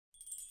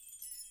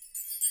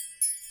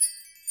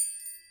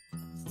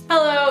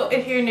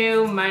if you're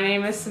new, my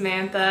name is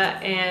Samantha,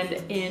 and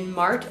in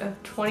March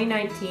of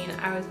 2019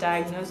 I was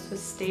diagnosed with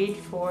stage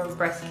 4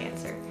 breast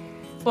cancer.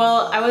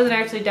 Well, I wasn't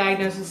actually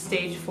diagnosed with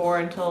stage 4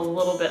 until a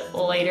little bit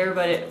later,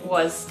 but it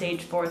was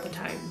stage 4 at the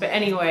time. But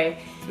anyway,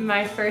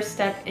 my first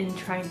step in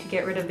trying to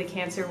get rid of the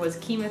cancer was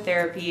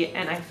chemotherapy,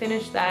 and I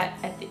finished that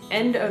at the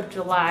end of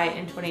July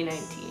in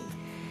 2019.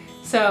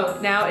 So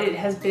now it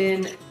has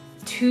been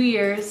 2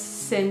 years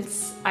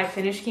since I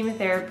finished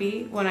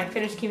chemotherapy. When I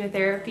finished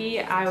chemotherapy,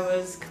 I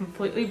was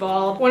completely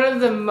bald. One of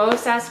the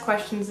most asked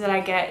questions that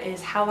I get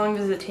is, how long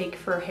does it take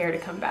for hair to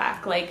come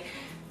back? Like,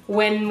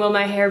 when will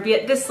my hair be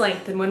at this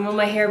length, and when will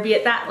my hair be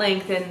at that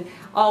length, and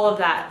all of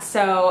that.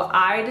 So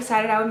I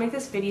decided I would make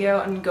this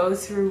video and go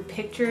through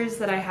pictures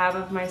that I have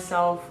of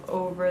myself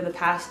over the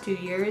past 2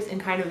 years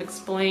and kind of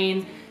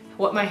explain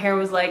what my hair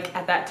was like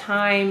at that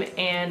time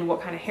and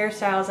what kind of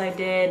hairstyles I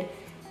did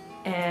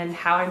and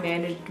how I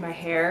managed my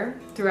hair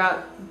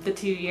throughout the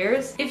 2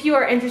 years. If you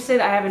are interested,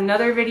 I have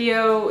another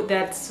video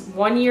that's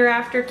 1 year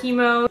after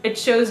chemo. It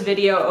shows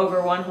video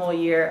over 1 whole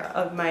year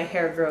of my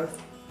hair growth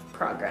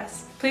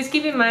progress. Please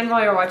keep in mind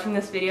while you're watching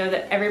this video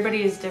that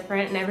everybody is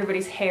different and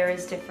everybody's hair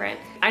is different.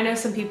 I know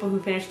some people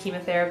who finished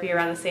chemotherapy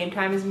around the same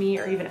time as me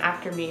or even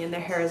after me and their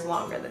hair is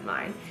longer than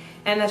mine.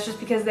 And that's just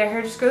because their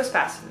hair just grows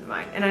faster than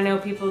mine. And I know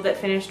people that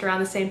finished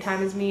around the same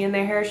time as me and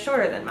their hair is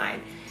shorter than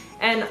mine.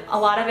 And a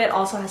lot of it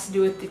also has to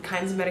do with the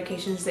kinds of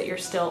medications that you're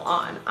still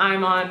on.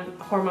 I'm on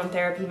hormone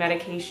therapy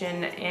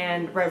medication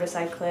and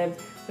ribociclib,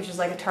 which is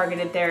like a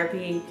targeted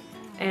therapy,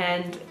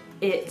 and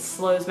it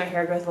slows my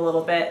hair growth a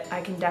little bit. I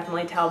can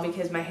definitely tell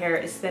because my hair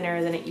is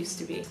thinner than it used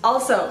to be.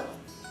 Also,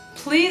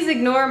 please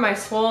ignore my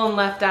swollen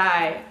left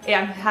eye.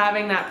 I'm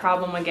having that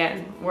problem again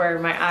where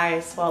my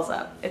eye swells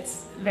up.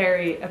 It's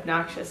very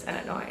obnoxious and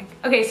annoying.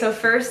 Okay, so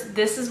first,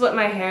 this is what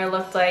my hair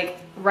looked like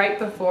right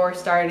before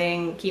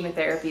starting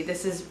chemotherapy.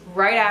 This is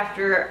right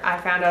after I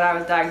found out I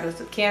was diagnosed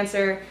with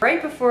cancer.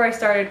 Right before I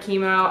started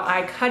chemo,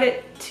 I cut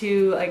it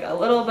to like a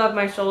little above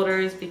my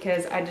shoulders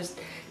because I just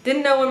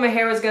didn't know when my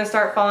hair was gonna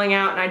start falling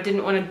out and I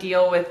didn't want to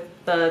deal with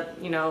the,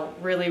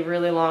 really,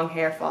 really long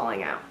hair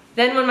falling out.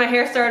 Then when my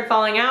hair started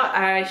falling out,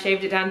 I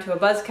shaved it down to a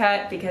buzz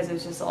cut because it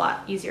was just a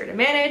lot easier to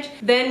manage.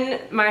 Then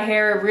my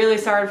hair really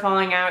started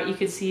falling out. You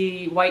could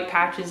see white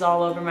patches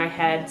all over my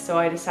head, so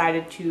I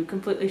decided to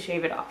completely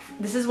shave it off.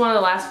 This is one of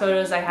the last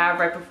photos I have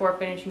right before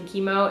finishing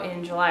chemo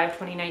in July of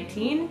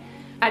 2019.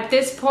 At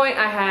this point,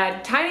 I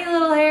had tiny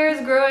little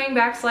hairs growing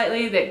back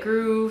slightly that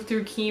grew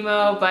through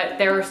chemo, but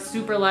they were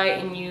super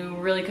light and you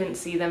really couldn't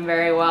see them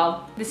very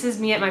well. This is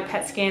me at my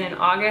PET scan in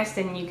August,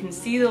 and you can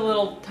see the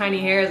little tiny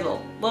hairs a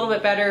little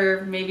bit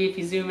better, maybe if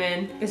you zoom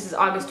in. This is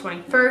August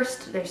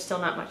 21st. There's still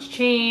not much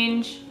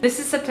change. This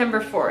is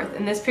September 4th.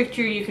 In this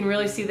picture, you can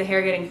really see the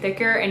hair getting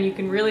thicker, and you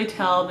can really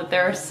tell that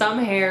there are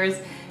some hairs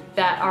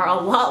that are a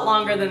lot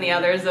longer than the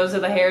others. Those are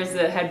the hairs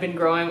that had been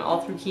growing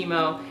all through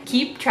chemo.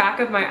 Keep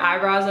track of my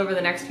eyebrows over the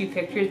next few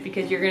pictures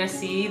because you're gonna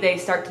see they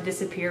start to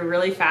disappear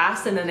really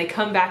fast and then they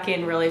come back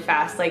in really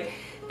fast. Like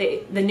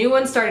the new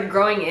ones started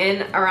growing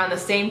in around the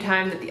same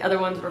time that the other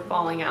ones were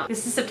falling out.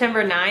 This is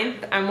September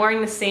 9th. I'm wearing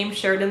the same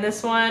shirt in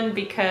this one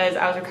because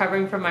I was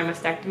recovering from my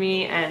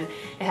mastectomy and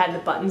it had the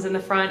buttons in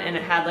the front and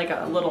it had like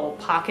a little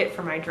pocket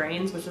for my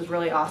drains, which was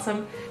really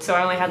awesome. So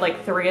I only had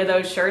like 3 of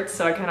those shirts,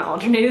 so I kind of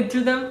alternated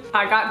through them.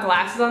 I got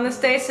glasses on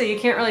this day, so you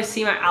can't really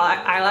see my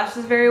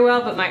eyelashes very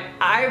well, but my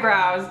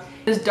eyebrows,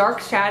 those dark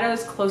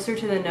shadows closer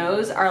to the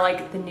nose are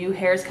like the new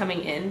hairs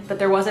coming in, but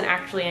there wasn't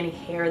actually any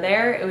hair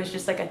there. It was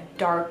just like a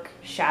dark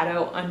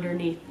shadow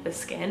underneath the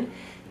skin,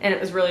 and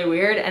it was really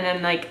weird. And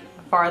then like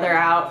farther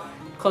out,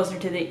 closer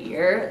to the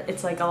ear,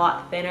 it's like a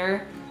lot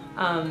thinner.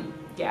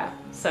 Yeah,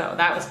 so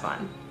that was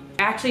fun.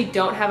 I actually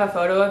don't have a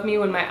photo of me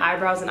when my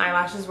eyebrows and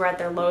eyelashes were at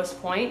their lowest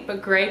point,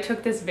 but Gray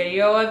took this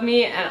video of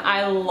me, and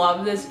I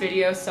love this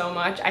video so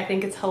much. I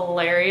think it's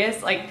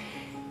hilarious. Like,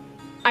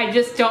 I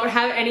just don't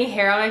have any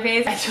hair on my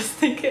face. I just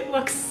think it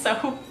looks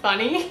so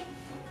funny.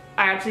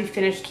 I actually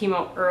finished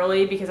chemo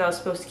early because I was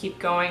supposed to keep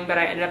going, but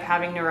I ended up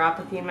having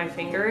neuropathy in my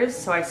fingers,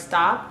 so I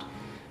stopped.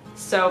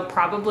 So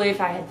probably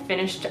if I had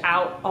finished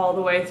out all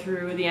the way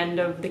through the end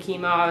of the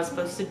chemo I was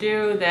supposed to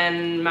do,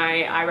 then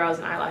my eyebrows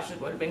and eyelashes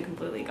would have been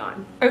completely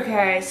gone.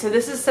 Okay, so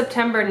this is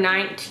September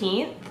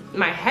 19th.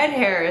 My head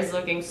hair is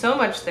looking so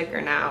much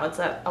thicker now. It's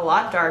a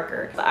lot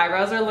darker. The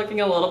eyebrows are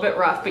looking a little bit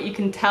rough, but you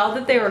can tell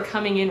that they were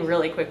coming in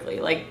really quickly.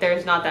 Like,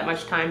 there's not that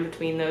much time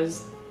between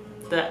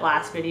that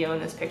last video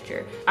and this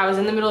picture. I was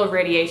in the middle of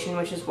radiation,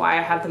 which is why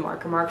I have the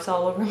marker marks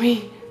all over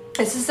me.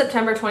 This is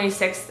September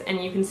 26th,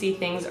 and you can see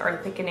things are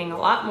thickening a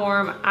lot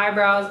more, my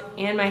eyebrows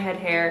and my head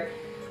hair.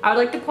 I would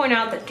like to point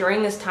out that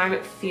during this time,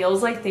 it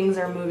feels like things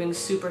are moving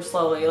super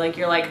slowly. Like,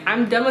 you're like,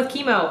 I'm done with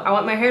chemo. I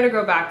want my hair to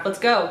grow back. Let's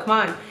go, come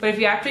on. But if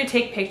you actually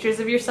take pictures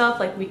of yourself,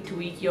 like week to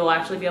week, you'll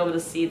actually be able to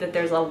see that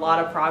there's a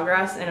lot of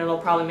progress, and it'll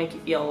probably make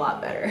you feel a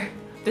lot better.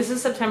 This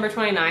is September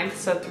 29th,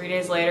 so 3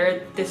 days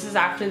later. This is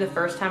actually the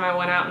first time I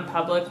went out in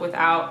public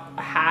without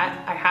a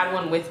hat. I had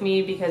one with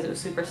me because it was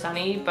super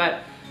sunny,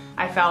 but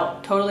I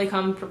felt totally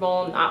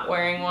comfortable not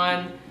wearing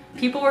one.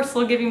 People were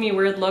still giving me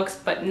weird looks,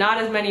 but not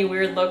as many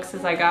weird looks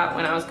as I got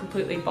when I was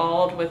completely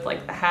bald with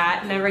like the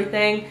hat and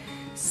everything.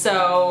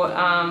 So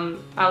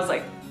I was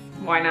like,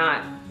 why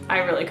not? I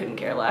really couldn't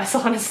care less,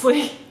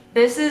 honestly.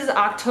 This is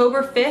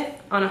October 5th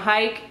on a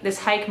hike. This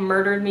hike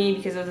murdered me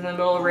because it was in the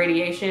middle of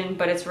radiation,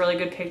 but it's a really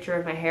good picture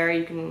of my hair.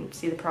 You can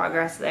see the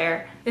progress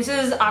there. This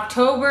is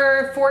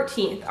October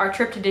 14th, our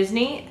trip to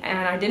Disney,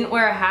 and I didn't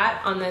wear a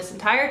hat on this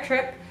entire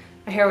trip.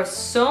 My hair was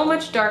so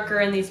much darker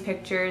in these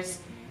pictures,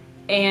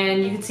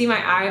 and you can see my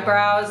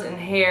eyebrows and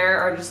hair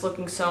are just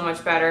looking so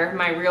much better.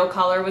 My real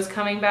color was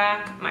coming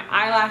back. My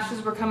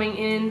eyelashes were coming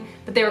in,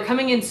 but they were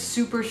coming in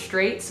super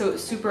straight, so it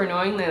was super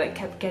annoying. They like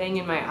kept getting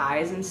in my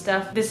eyes and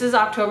stuff. This is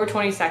October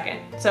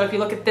 22nd. So if you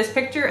look at this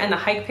picture and the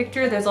hike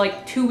picture, there's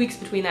like 2 weeks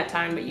between that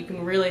time, but you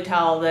can really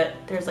tell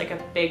that there's like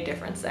a big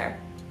difference there.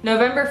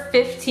 November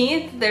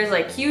 15th, there's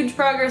like huge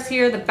progress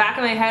here. The back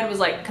of my head was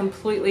like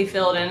completely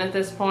filled in at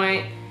this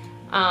point,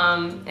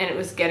 and it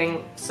was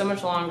getting so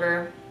much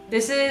longer.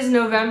 This is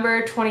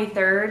November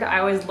 23rd. I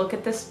always look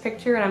at this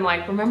picture and I'm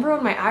like, remember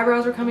when my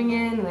eyebrows were coming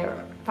in and they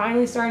were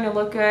finally starting to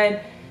look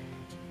good?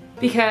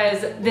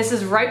 Because this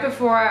is right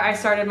before I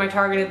started my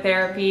targeted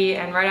therapy,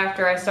 and right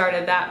after I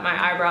started that,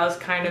 my eyebrows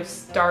kind of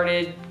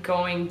started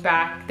going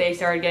back. They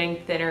started getting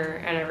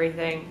thinner and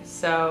everything.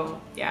 So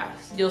yeah,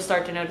 you'll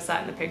start to notice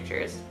that in the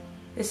pictures.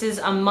 This is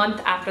a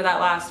month after that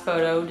last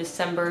photo,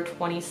 December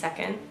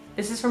 22nd.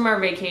 This is from our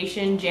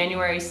vacation,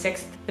 January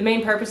 6th. The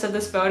main purpose of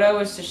this photo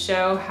was to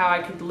show how I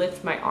could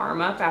lift my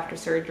arm up after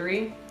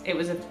surgery. It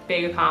was a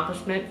big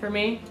accomplishment for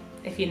me.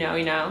 If you know,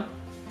 you know.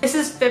 This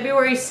is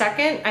February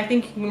 2nd. I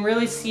think you can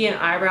really see an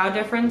eyebrow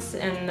difference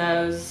in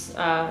those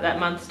that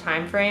month's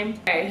time frame.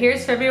 Okay,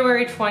 here's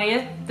February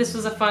 20th. This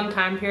was a fun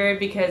time period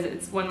because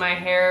it's when my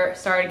hair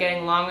started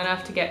getting long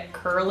enough to get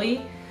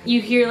curly.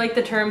 You hear like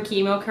the term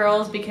chemo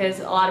curls because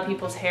a lot of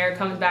people's hair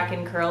comes back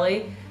in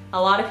curly.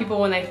 A lot of people,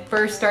 when they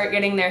first start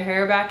getting their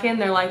hair back in,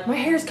 they're like, my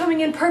hair's coming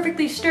in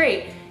perfectly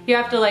straight. You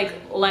have to like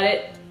let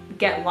it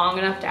get long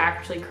enough to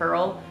actually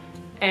curl.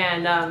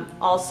 And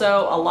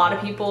also, a lot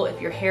of people,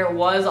 if your hair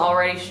was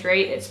already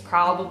straight, it's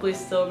probably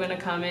still gonna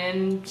come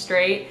in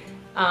straight.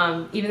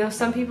 Even though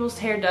some people's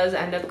hair does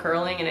end up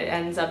curling and it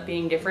ends up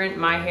being different,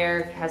 my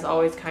hair has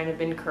always kind of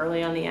been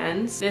curly on the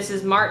ends. This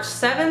is March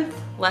 7th,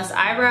 less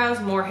eyebrows,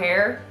 more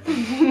hair.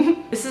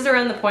 This is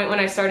around the point when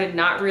I started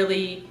not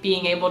really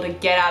being able to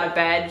get out of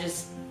bed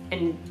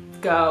and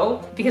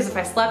go. Because if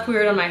I slept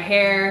weird on my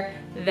hair,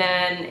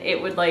 then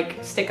it would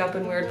like stick up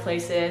in weird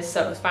places.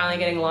 So it was finally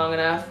getting long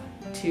enough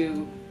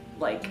to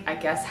like, I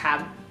guess,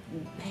 have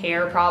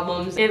hair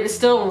problems. It was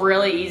still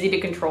really easy to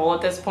control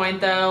at this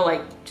point though,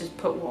 like just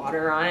put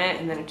water on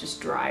it and then it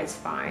just dries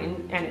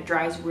fine, and it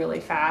dries really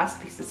fast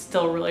because it's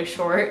still really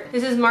short.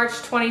 This is March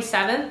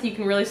 27th. You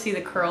can really see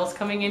the curls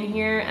coming in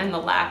here and the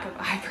lack of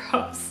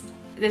eyebrows.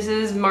 This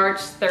is March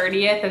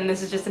 30th, and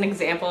this is just an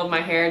example of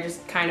my hair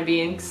just kind of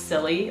being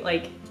silly.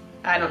 Like,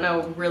 I don't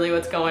know really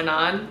what's going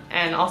on,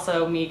 and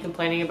also me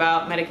complaining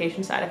about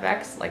medication side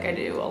effects like I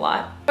do a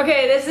lot.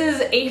 Okay, this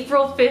is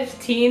April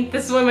 15th.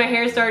 This is when my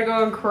hair started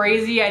going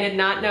crazy. I did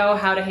not know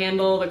how to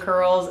handle the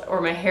curls or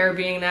my hair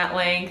being that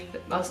length.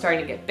 I was starting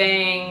to get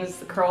bangs,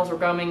 the curls were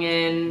coming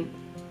in.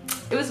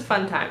 It was a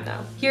fun time though.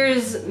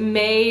 Here's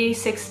May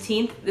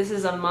 16th. This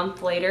is a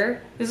month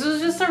later. This was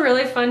just a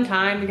really fun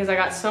time because I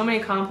got so many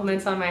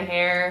compliments on my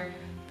hair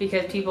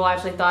because people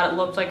actually thought it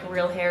looked like a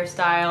real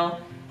hairstyle.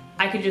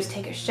 I could just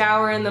take a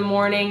shower in the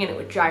morning and it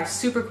would dry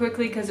super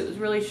quickly because it was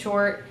really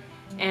short,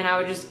 and I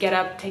would just get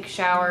up, take a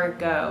shower,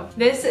 go.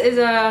 This is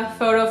a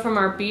photo from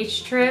our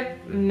beach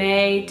trip,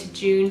 May to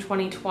June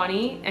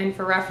 2020, and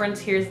for reference,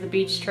 here's the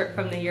beach trip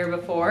from the year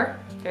before.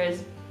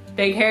 There's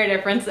big hair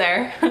difference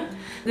there.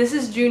 This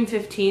is June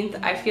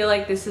 15th. I feel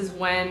like this is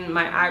when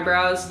my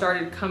eyebrows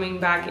started coming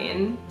back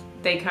in.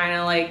 They kind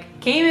of like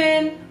came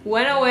in,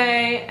 went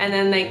away, and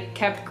then they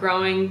kept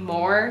growing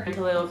more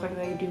until they look like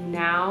they do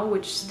now,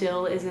 which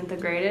still isn't the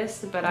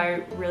greatest, but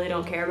I really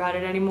don't care about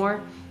it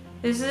anymore.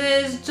 This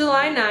is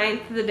July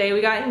 9th, the day we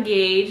got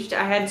engaged.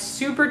 I had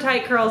super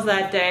tight curls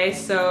that day,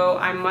 so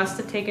I must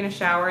have taken a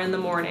shower in the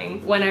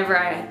morning. Whenever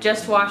I had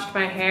just washed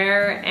my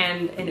hair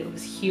and it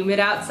was humid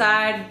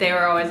outside, they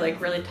were always like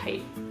really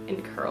tight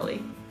and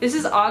curly. This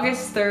is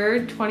August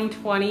 3rd,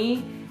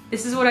 2020.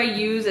 This is what I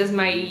use as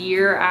my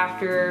year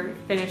after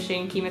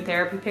finishing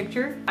chemotherapy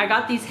picture. I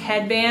got these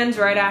headbands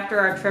right after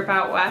our trip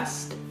out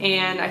west,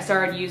 and I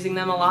started using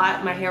them a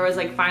lot. My hair was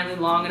like finally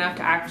long enough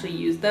to actually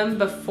use them.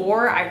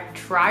 Before, I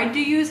tried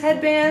to use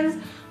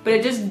headbands, but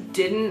it just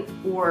didn't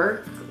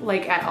work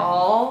like at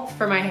all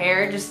for my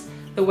hair. Just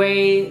the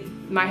way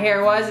my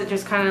hair was, it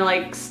just kind of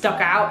like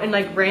stuck out in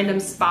like random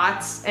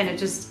spots, and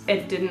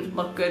it didn't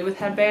look good with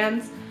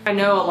headbands. I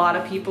know a lot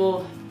of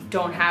people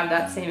don't have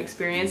that same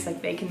experience,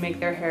 like they can make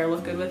their hair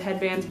look good with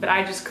headbands, but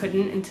I just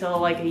couldn't until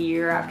like a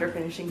year after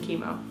finishing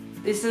chemo.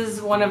 This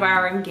is one of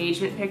our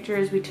engagement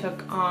pictures we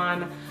took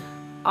on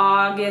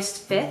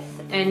August 5th,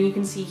 and you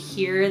can see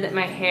here that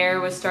my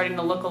hair was starting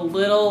to look a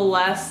little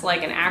less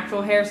like an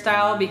actual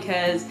hairstyle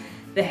because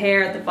The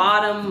hair at the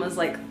bottom was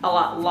like a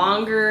lot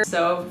longer.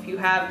 So if you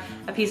have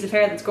a piece of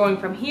hair that's going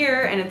from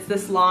here and it's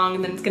this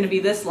long, then it's gonna be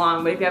this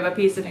long. But if you have a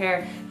piece of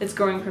hair that's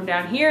growing from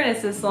down here and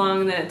it's this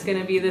long, then it's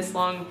gonna be this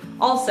long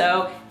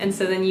also. And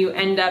so then you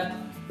end up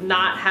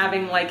not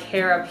having like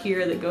hair up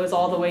here that goes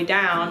all the way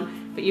down,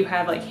 but you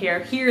have like hair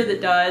here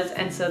that does,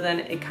 and so then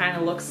it kind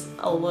of looks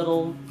a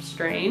little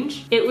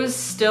strange. It was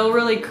still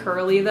really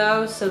curly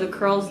though, so the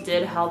curls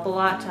did help a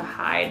lot to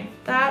hide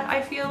that,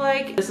 I feel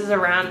like. This is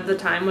around the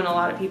time when a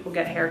lot of people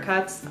get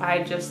haircuts.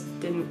 I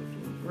just didn't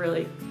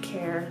really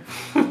care.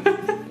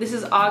 This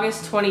is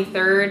August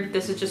 23rd.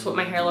 This is just what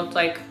my hair looked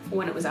like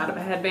when it was out of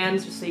a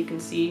headband, just so you can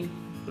see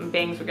my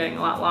bangs were getting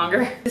a lot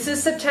longer. This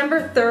is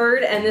September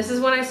 3rd, and this is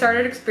when I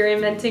started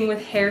experimenting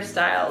with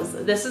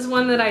hairstyles. This is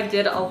one that I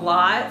did a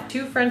lot.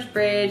 2 French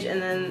braids,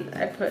 and then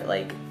I put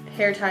like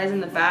hair ties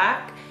in the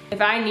back.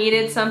 If I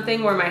needed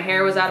something where my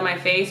hair was out of my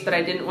face but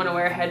I didn't want to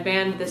wear a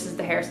headband, this is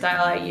the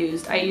hairstyle I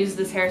used. I used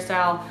this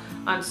hairstyle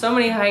on so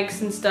many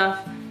hikes and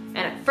stuff, and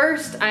at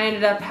first I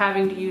ended up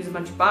having to use a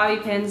bunch of bobby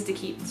pins to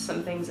keep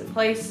some things in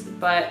place,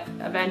 but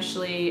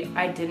eventually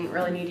I didn't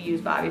really need to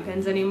use bobby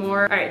pins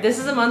anymore. All right, this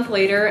is a month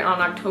later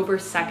on October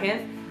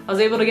 2nd. I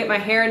was able to get my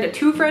hair into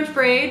 2 French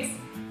braids.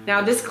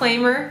 Now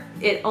disclaimer,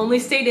 it only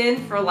stayed in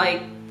for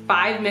like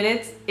 5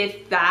 minutes,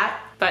 if that,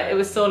 but it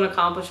was still an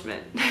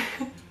accomplishment.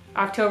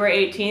 October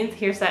 18th,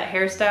 here's that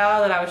hairstyle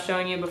that I was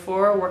showing you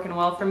before, working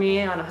well for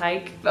me on a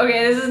hike.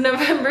 Okay, this is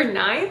November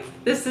 9th.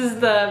 This is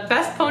the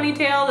best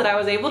ponytail that I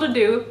was able to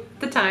do at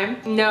the time.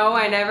 No,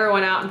 I never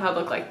went out in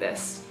public like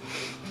this.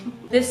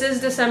 This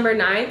is December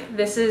 9th.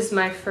 This is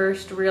my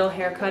first real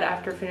haircut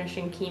after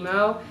finishing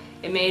chemo.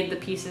 It made the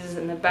pieces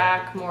in the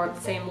back more of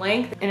the same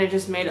length, and it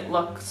just made it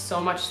look so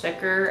much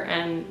thicker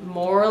and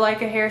more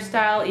like a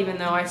hairstyle, even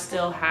though I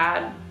still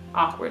had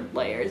awkward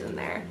layers in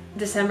there.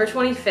 December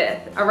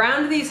 25th.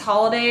 Around these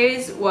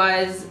holidays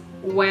was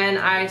when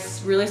I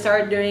really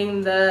started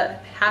doing the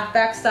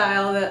half-back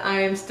style that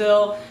I am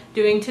still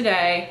doing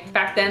today.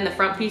 Back then the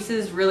front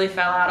pieces really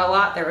fell out a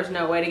lot. There was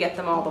no way to get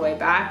them all the way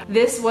back.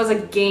 This was a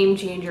game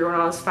changer when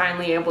I was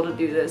finally able to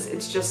do this.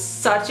 It's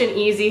just such an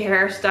easy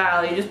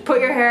hairstyle. You just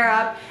put your hair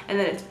up and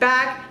then it's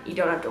back. You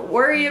don't have to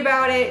worry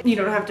about it. You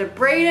don't have to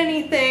braid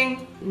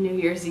anything. New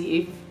Year's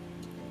Eve.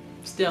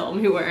 Still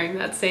me wearing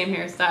that same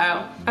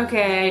hairstyle.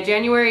 Okay,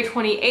 January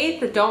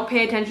 28th, don't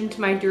pay attention to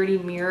my dirty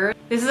mirror.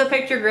 This is a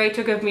picture Gray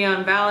took of me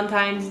on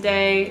Valentine's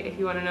Day, if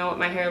you want to know what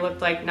my hair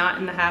looked like, not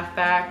in the half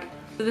back.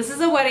 So this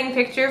is a wedding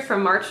picture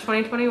from March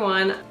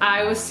 2021.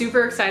 I was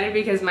super excited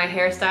because my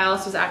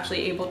hairstylist was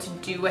actually able to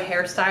do a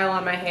hairstyle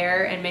on my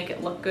hair and make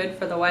it look good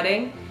for the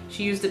wedding.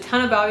 She used a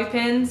ton of bobby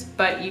pins,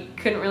 but you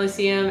couldn't really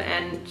see them,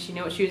 and she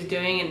knew what she was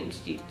doing, and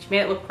she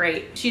made it look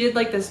great. She did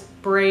like this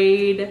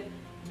braid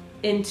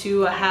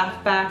into a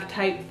half back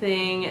type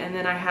thing, and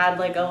then I had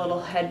like a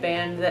little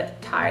headband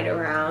that tied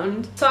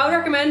around. So I would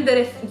recommend that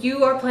if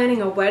you are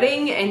planning a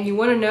wedding and you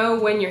want to know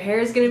when your hair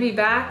is going to be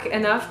back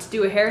enough to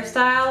do a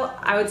hairstyle,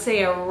 I would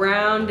say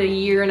around 1.5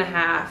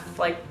 years,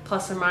 like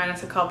plus or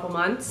minus a couple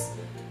months.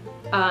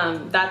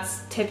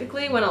 That's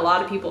typically when a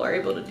lot of people are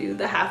able to do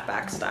the half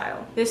back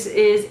style. This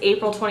is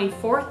April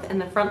 24th, and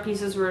the front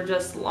pieces were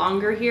just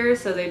longer here,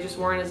 so they just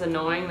weren't as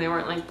annoying. They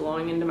weren't like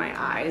blowing into my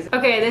eyes.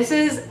 Okay, this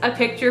is a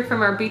picture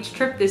from our beach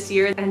trip this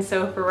year, and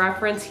so for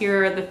reference,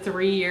 here are the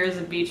 3 years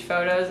of beach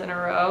photos in a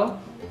row.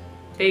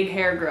 Big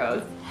hair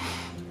growth.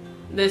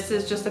 This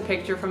is just a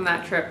picture from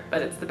that trip,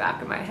 but it's the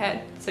back of my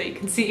head, so you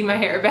can see my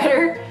hair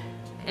better.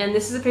 And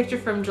this is a picture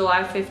from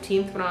July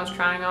 15th when I was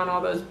trying on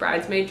all those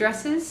bridesmaid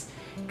dresses.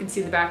 You can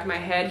see the back of my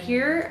head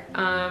here.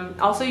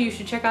 Also, you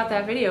should check out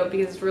that video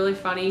because it's really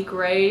funny.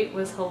 Gray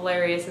was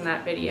hilarious in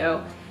that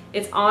video.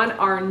 It's on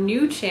our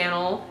new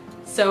channel,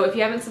 so if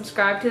you haven't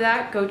subscribed to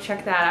that, go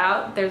check that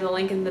out. There's a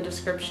link in the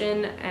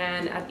description,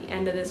 and at the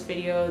end of this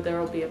video, there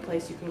will be a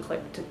place you can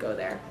click to go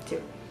there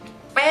too.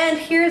 And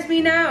here's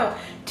me now,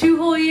 2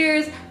 whole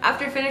years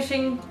after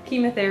finishing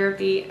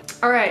chemotherapy.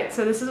 All right,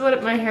 so this is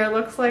what my hair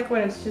looks like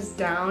when it's just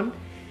down.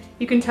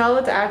 You can tell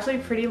it's actually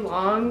pretty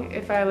long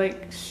if I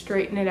like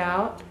straighten it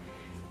out,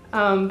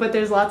 but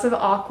there's lots of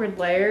awkward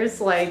layers.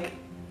 Like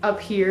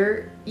up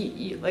here,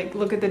 you like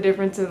look at the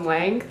difference in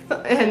length,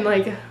 and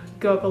like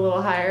go up a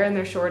little higher and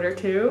they're shorter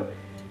too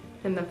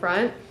in the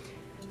front.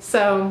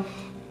 So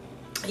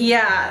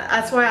yeah,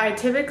 that's why I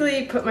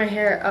typically put my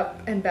hair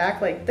up and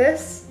back like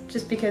this,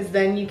 just because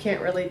then you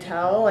can't really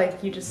tell.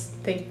 Like you just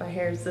think my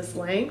hair is this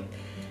length,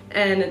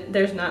 and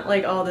there's not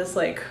like all this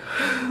like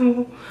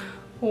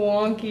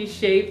wonky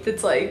shape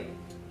that's like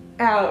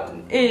out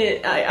in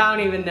it. I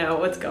don't even know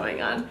what's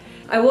going on.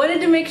 I wanted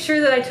to make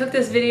sure that I took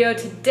this video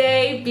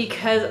today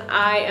because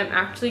I am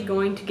actually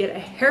going to get a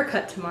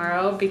haircut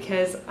tomorrow,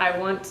 because I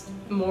want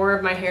more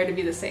of my hair to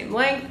be the same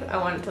length. I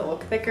want it to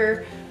look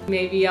thicker.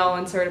 Maybe I'll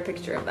insert a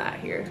picture of that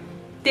here.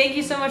 Thank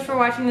you so much for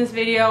watching this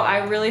video.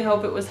 I really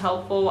hope it was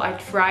helpful. I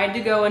tried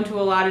to go into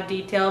a lot of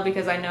detail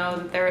because I know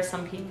that there are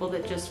some people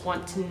that just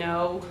want to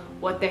know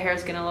what their hair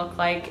is gonna look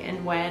like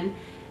and when.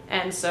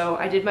 And so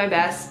I did my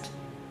best.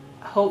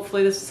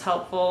 Hopefully this was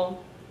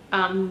helpful.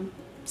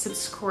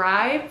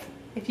 subscribe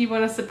if you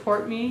want to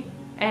support me,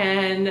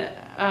 and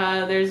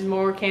there's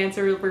more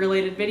cancer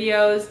related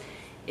videos.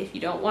 If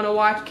you don't want to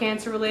watch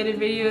cancer related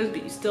videos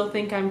but you still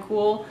think I'm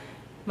cool,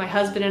 my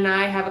husband and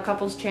I have a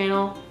couples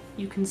channel.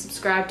 You can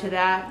subscribe to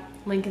that,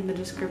 link in the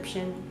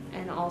description,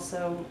 and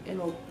also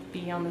it'll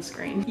be on the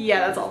screen.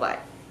 Yeah, that's all. Bye.